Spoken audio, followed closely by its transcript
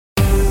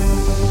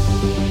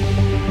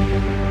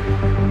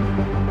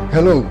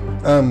Hello,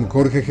 I'm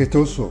Jorge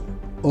Gestoso.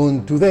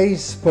 On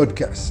today's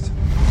podcast,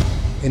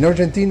 in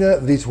Argentina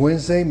this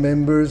Wednesday,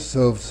 members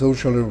of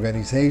social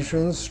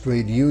organizations,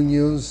 trade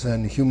unions,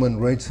 and human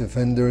rights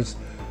defenders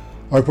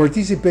are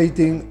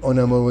participating on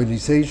a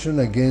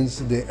mobilization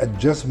against the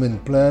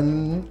adjustment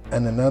plan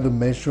and another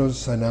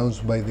measures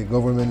announced by the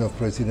government of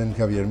President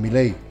Javier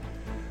Milei.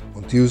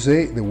 On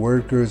Tuesday, the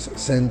workers'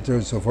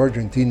 centers of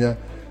Argentina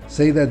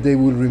say that they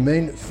will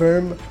remain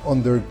firm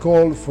on their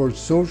call for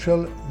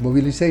social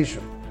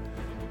mobilization.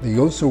 They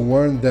also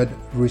warn that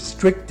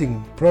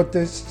restricting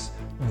protests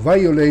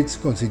violates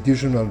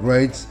constitutional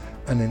rights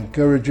and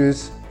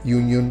encourages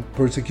union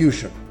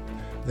persecution.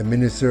 The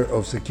Minister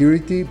of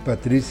Security,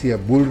 Patricia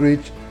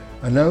Bullrich,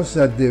 announced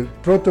that the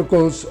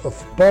protocols of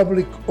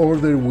public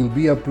order will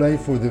be applied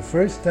for the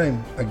first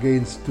time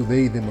against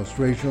today's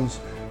demonstrations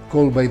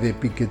called by the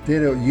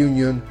Piquetero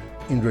Union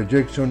in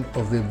rejection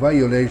of the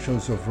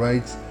violations of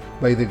rights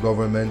by the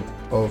government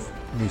of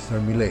Mr.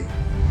 Milei.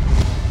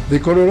 The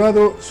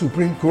Colorado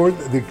Supreme Court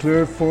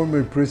declared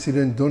former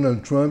President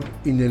Donald Trump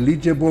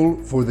ineligible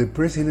for the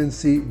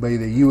presidency by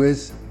the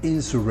U.S.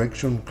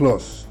 insurrection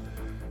clause.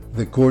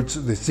 The court's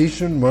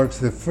decision marks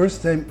the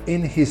first time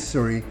in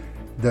history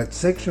that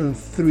Section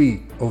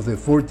 3 of the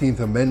 14th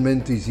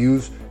Amendment is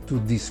used to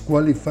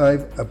disqualify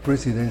a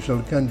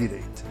presidential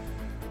candidate.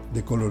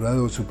 The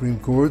Colorado Supreme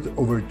Court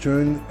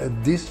overturned a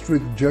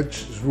district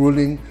judge's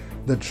ruling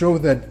that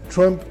showed that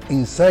Trump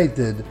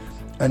incited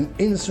an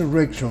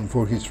insurrection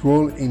for his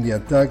role in the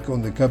attack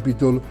on the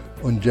Capitol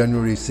on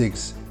January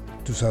 6,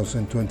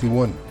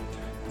 2021.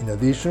 In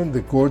addition,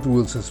 the court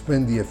will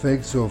suspend the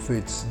effects of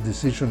its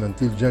decision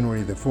until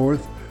January the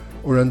 4th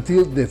or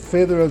until the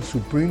federal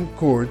Supreme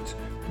Court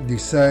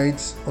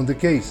decides on the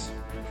case.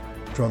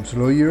 Trump's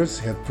lawyers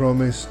have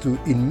promised to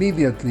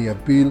immediately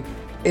appeal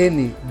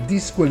any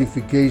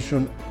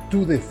disqualification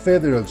to the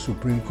federal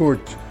Supreme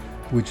Court,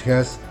 which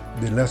has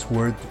the last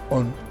word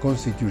on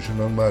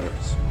constitutional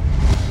matters.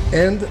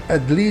 And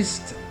at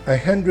least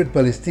 100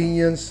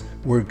 Palestinians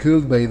were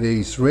killed by the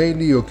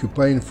Israeli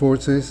occupying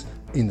forces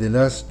in the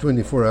last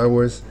 24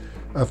 hours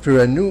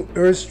after a new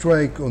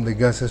airstrike on the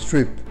Gaza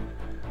Strip.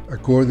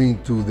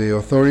 According to the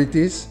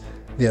authorities,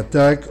 the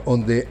attack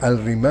on the Al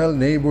Rimal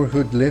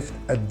neighborhood left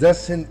a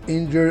dozen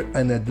injured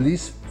and at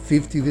least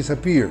 50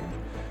 disappeared.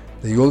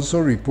 They also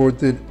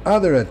reported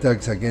other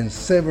attacks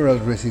against several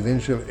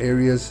residential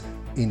areas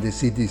in the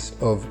cities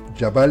of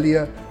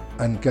Jabalia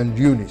and Khan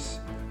Yunis.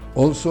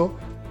 Also,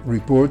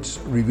 reports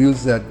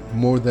reveals that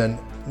more than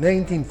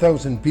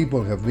 19,000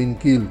 people have been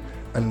killed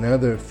and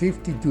another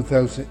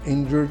 52,000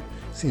 injured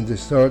since the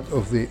start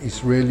of the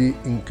Israeli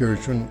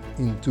incursion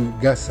into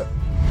Gaza.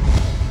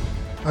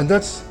 And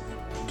that's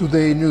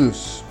today's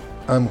news.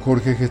 I'm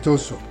Jorge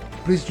Gestoso.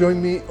 Please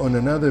join me on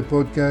another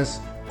podcast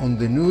on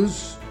the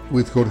news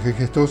with Jorge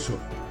Gestoso.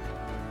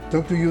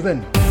 Talk to you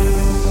then.